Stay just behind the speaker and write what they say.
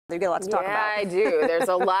You get a lot to talk about. Yeah, I do. There's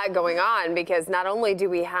a lot going on because not only do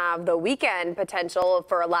we have the weekend potential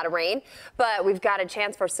for a lot of rain, but we've got a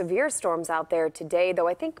chance for severe storms out there today, though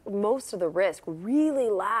I think most of the risk really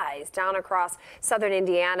lies down across southern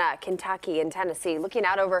Indiana, Kentucky, and Tennessee. Looking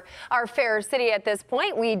out over our fair city at this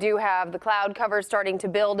point, we do have the cloud cover starting to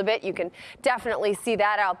build a bit. You can definitely see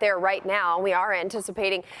that out there right now. We are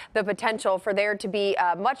anticipating the potential for there to be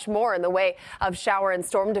much more in the way of shower and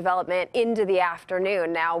storm development into the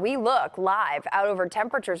afternoon. Now, we look live out over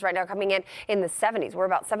temperatures right now coming in the 70s. We're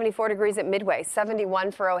about 74 degrees at Midway,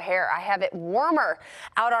 71 for O'Hare. I have it warmer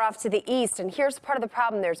out off to the east. And here's part of the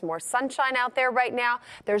problem. There's more sunshine out there right now.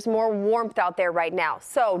 There's more warmth out there right now.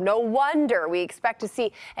 So no wonder we expect to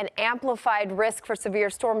see an amplified risk for severe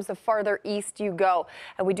storms the farther east you go.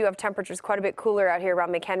 And we do have temperatures quite a bit cooler out here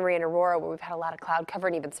around McHenry and Aurora, where we've had a lot of cloud cover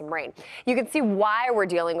and even some rain. You can see why we're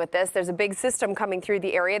dealing with this. There's a big system coming through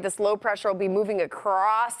the area. This low pressure will be moving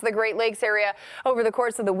across the Great Lakes area over the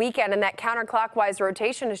course of the weekend, and that counterclockwise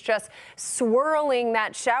rotation is just swirling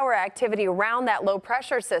that shower activity around that low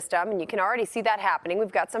pressure system, and you can already see that happening.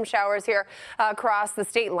 We've got some showers here across the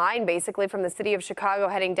state line, basically from the city of Chicago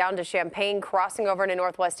heading down to Champaign, crossing over into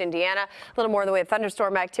northwest Indiana. A little more in the way of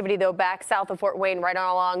thunderstorm activity, though, back south of Fort Wayne, right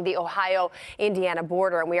along the Ohio-Indiana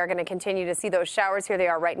border, and we are going to continue to see those showers. Here they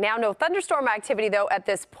are right now. No thunderstorm activity, though, at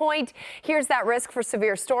this point. Here's that risk for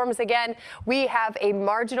severe storms again. We have a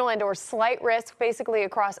marginal and or slight risk basically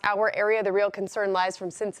across our area. The real concern lies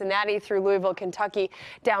from Cincinnati through Louisville, Kentucky,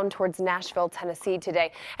 down towards Nashville, Tennessee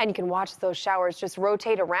today. And you can watch those showers just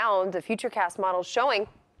rotate around. The Futurecast model showing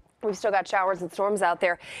we've still got showers and storms out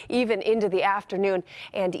there even into the afternoon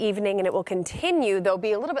and evening, and it will continue, though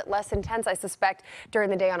be a little bit less intense, I suspect,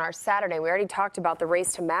 during the day on our Saturday. We already talked about the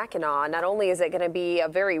race to Mackinac. Not only is it going to be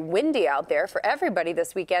very windy out there for everybody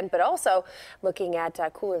this weekend, but also looking at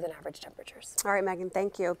cooler than average temperatures. All right, Megan,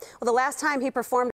 thank you. Well, the last time he performed